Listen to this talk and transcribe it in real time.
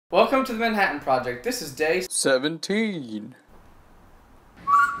Welcome to the Manhattan Project. This is day 17.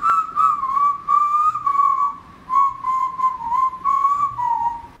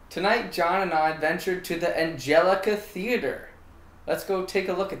 Tonight, John and I ventured to the Angelica Theater. Let's go take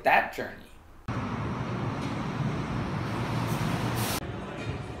a look at that journey.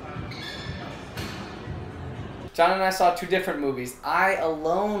 John and I saw two different movies. I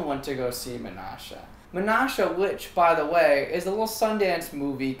alone went to go see Menashe. Menashe, which, by the way, is a little Sundance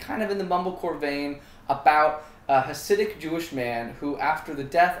movie, kind of in the mumblecore vein, about a Hasidic Jewish man who, after the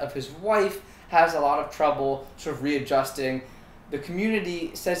death of his wife, has a lot of trouble sort of readjusting. The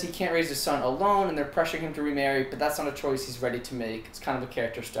community says he can't raise his son alone, and they're pressuring him to remarry, but that's not a choice he's ready to make. It's kind of a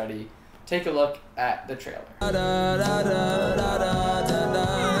character study. Take a look at the trailer.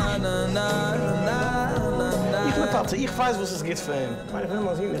 Ich weiß, was es geht für ihn. Ich will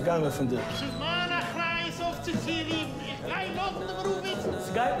mal sehen, ich gehe mir von dir.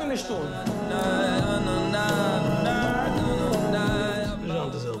 Es geht mir nicht tun. Wir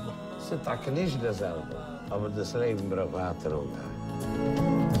sind dasselbe. Es ist nicht dasselbe, aber das Leben braucht weiter und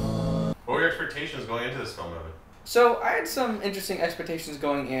What were your expectations going into this film, Evan? So I had some interesting expectations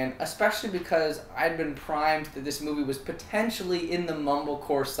going in, especially because I'd been primed that this movie was potentially in the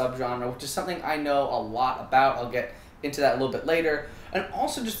mumblecore subgenre, which is something I know a lot about. I'll get into that a little bit later. And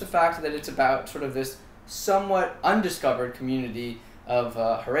also just the fact that it's about sort of this somewhat undiscovered community of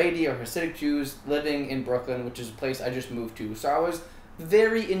Haredi or Hasidic Jews living in Brooklyn, which is a place I just moved to. So I was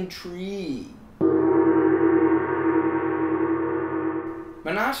very intrigued.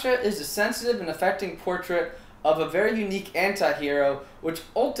 Menashe is a sensitive and affecting portrait of a very unique anti-hero, which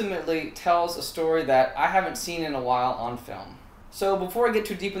ultimately tells a story that I haven't seen in a while on film. So before I get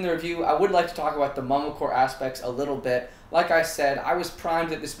too deep in the review, I would like to talk about the mumblecore aspects a little bit. Like I said, I was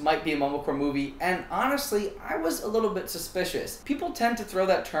primed that this might be a mumblecore movie, and honestly, I was a little bit suspicious. People tend to throw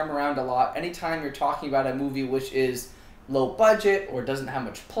that term around a lot anytime you're talking about a movie which is low budget, or doesn't have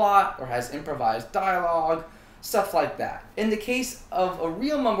much plot, or has improvised dialogue, stuff like that. In the case of a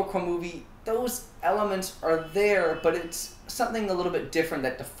real mumblecore movie, those elements are there, but it's something a little bit different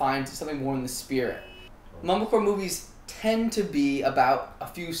that defines it, something more in the spirit. Mumblecore movies tend to be about a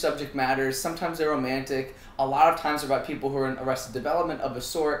few subject matters. Sometimes they're romantic. A lot of times they're about people who are in arrested development of a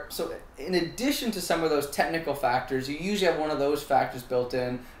sort. So in addition to some of those technical factors, you usually have one of those factors built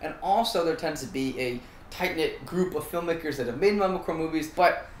in. And also there tends to be a tight-knit group of filmmakers that have made mumblecore movies.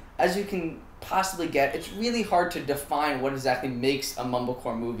 But as you can possibly get, it's really hard to define what exactly makes a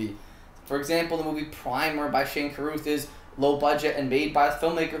mumblecore movie. For example, the movie Primer by Shane Carruth is low budget and made by a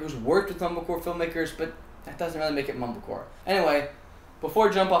filmmaker who's worked with mumblecore filmmakers, but that doesn't really make it mumblecore. Anyway, before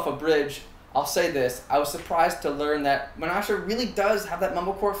I jump off a bridge, I'll say this. I was surprised to learn that Menashe really does have that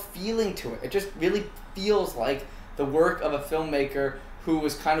mumblecore feeling to it. It just really feels like the work of a filmmaker who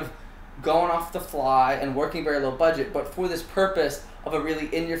was kind of going off the fly and working very low budget, but for this purpose of a really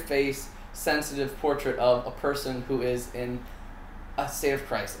in-your-face, sensitive portrait of a person who is in a state of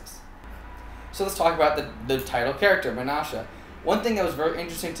crisis. So let's talk about the title character, Menashe. One thing that was very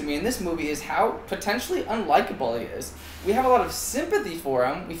interesting to me in this movie is how potentially unlikable he is. We have a lot of sympathy for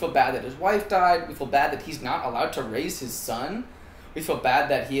him. We feel bad that his wife died. We feel bad that he's not allowed to raise his son. We feel bad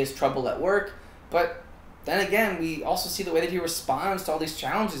that he has trouble at work. But then again, we also see the way that he responds to all these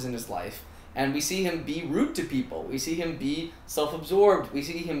challenges in his life. And we see him be rude to people. We see him be self-absorbed. We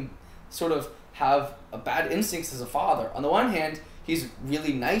see him sort of have a bad instincts as a father. On the one hand, he's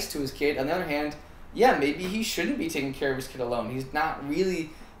really nice to his kid. On the other hand, yeah, maybe he shouldn't be taking care of his kid alone. He's not really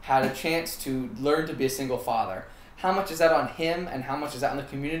had a chance to learn to be a single father. How much is that on him, and how much is that on the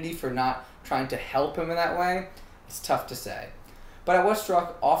community for not trying to help him in that way? It's tough to say. But I was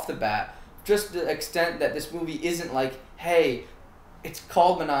struck off the bat, just the extent that this movie isn't like, hey, it's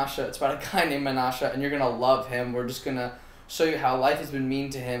called Menashe, it's about a guy named Menashe, and you're going to love him. We're just going to show you how life has been mean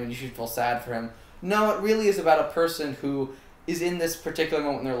to him, and you should feel sad for him. No, it really is about a person who is in this particular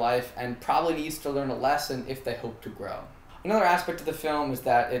moment in their life and probably needs to learn a lesson if they hope to grow. Another aspect of the film is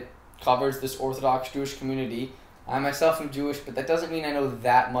that it covers this Orthodox Jewish community. I myself am Jewish, but that doesn't mean I know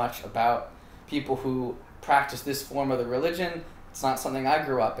that much about people who practice this form of the religion. It's not something I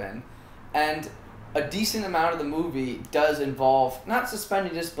grew up in. And a decent amount of the movie does involve not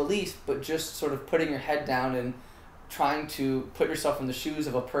suspending disbelief, but just sort of putting your head down and trying to put yourself in the shoes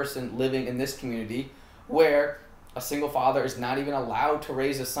of a person living in this community where a single father is not even allowed to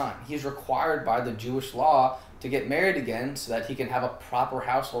raise a son. He's required by the Jewish law to get married again so that he can have a proper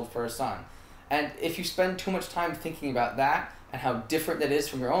household for his son. And if you spend too much time thinking about that and how different that is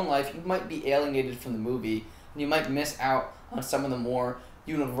from your own life, you might be alienated from the movie, and you might miss out on some of the more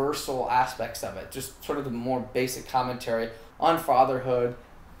universal aspects of it, just sort of the more basic commentary on fatherhood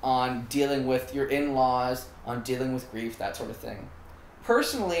on dealing with your in-laws, on dealing with grief, that sort of thing.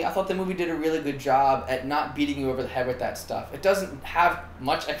 Personally, I thought the movie did a really good job at not beating you over the head with that stuff. It doesn't have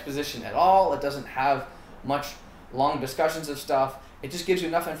much exposition at all. It doesn't have much long discussions of stuff. It just gives you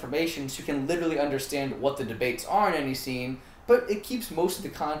enough information so you can literally understand what the debates are in any scene, but it keeps most of the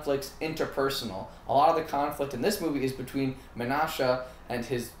conflicts interpersonal. A lot of the conflict in this movie is between Menashe and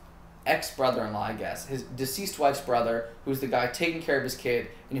his ex-brother-in-law, I guess, his deceased wife's brother, who's the guy taking care of his kid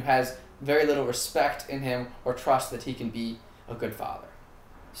and who has very little respect in him or trust that he can be a good father.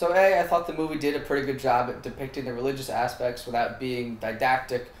 So I thought the movie did a pretty good job at depicting the religious aspects without being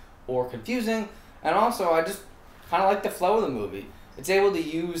didactic or confusing, and also I just kind of like the flow of the movie. It's able to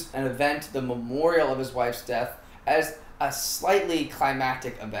use an event, the memorial of his wife's death, as a slightly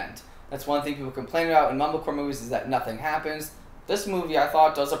climactic event. That's one thing people complain about in mumblecore movies, is that nothing happens. This movie, I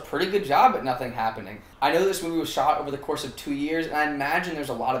thought, does a pretty good job at nothing happening. I know this movie was shot over the course of 2 years, and I imagine there's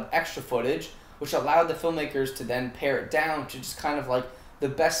a lot of extra footage, which allowed the filmmakers to then pare it down to just kind of like the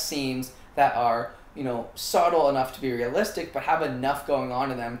best scenes that are, you know, subtle enough to be realistic, but have enough going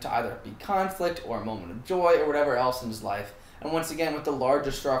on in them to either be conflict or a moment of joy or whatever else in his life. And once again, with the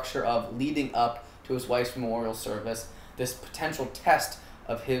larger structure of leading up to his wife's memorial service, this potential test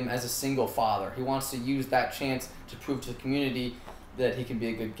of him as a single father. He wants to use that chance to prove to the community that he can be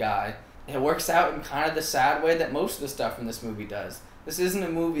a good guy. It works out in kind of the sad way that most of the stuff in this movie does. This isn't a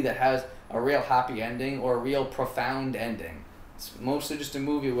movie that has a real happy ending or a real profound ending. It's mostly just a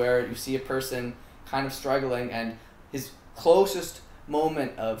movie where you see a person kind of struggling, and his closest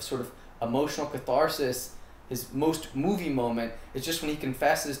moment of sort of emotional catharsis, his most movie moment, is just when he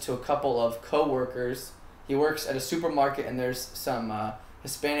confesses to a couple of co-workers. He works at a supermarket and there's some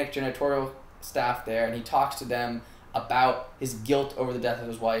Hispanic janitorial staff there, and he talks to them about his guilt over the death of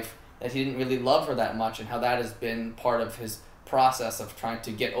his wife, that he didn't really love her that much, and how that has been part of his process of trying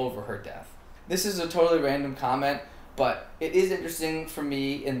to get over her death. This is a totally random comment, but it is interesting for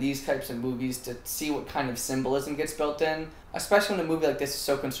me in these types of movies to see what kind of symbolism gets built in, especially when a movie like this is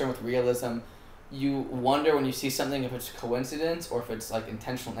so concerned with realism. You wonder when you see something if it's a coincidence or if it's like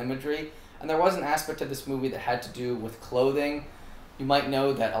intentional imagery. And there was an aspect of this movie that had to do with clothing. You might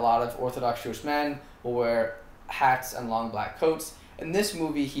know that a lot of Orthodox Jewish men will wear hats and long black coats. In this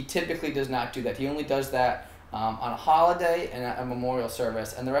movie, he typically does not do that. He only does that on a holiday and at a memorial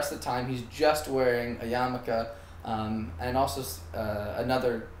service, and the rest of the time he's just wearing a yarmulke and also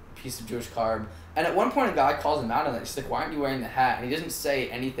another piece of Jewish garb. And at one point a guy calls him out on it. He's like, "Why aren't you wearing the hat?" And he doesn't say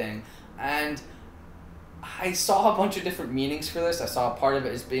anything. And I saw a bunch of different meanings for this. I saw part of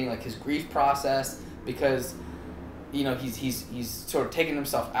it as being like his grief process, because, you know, he's sort of taking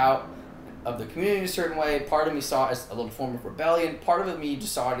himself out of the community in a certain way. Part of me saw it as a little form of rebellion. Part of me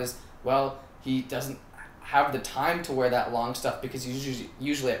just saw it as, well, he doesn't have the time to wear that long stuff because he's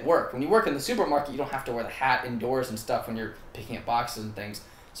usually at work. When you work in the supermarket, you don't have to wear the hat indoors and stuff when you're picking up boxes and things.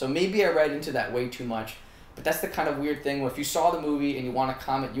 So maybe I read into that way too much. But that's the kind of weird thing where if you saw the movie and you want to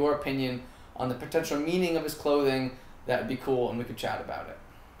comment your opinion on the potential meaning of his clothing, that would be cool and we could chat about it.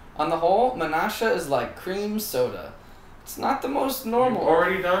 On the whole, Menashe is like cream soda. It's not the most normal. You've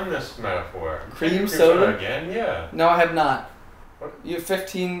already done this metaphor. Cream soda? Again? Yeah. No, I have not. What? You have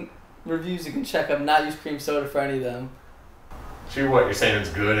 15 reviews you can check. I've not used cream soda for any of them. So what, you're saying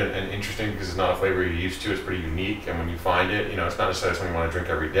it's good and interesting because it's not a flavor you're used to, it's pretty unique, and when you find it, you know, it's not necessarily something you want to drink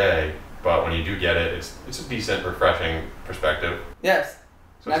every day, but when you do get it, it's a decent, refreshing perspective. Yes.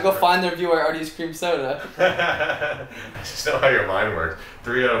 So now go find the review where I already used cream soda. I just know how your mind works.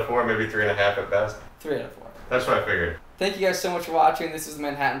 3 out of 4, maybe 3.5 at best. 3 out of 4. That's what I figured. Thank you guys so much for watching. This is the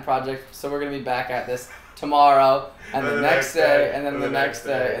Manhattan Project, so we're going to be back at this tomorrow, and the next day, and then the next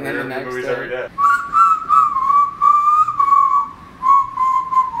day, and then the next day. Every day.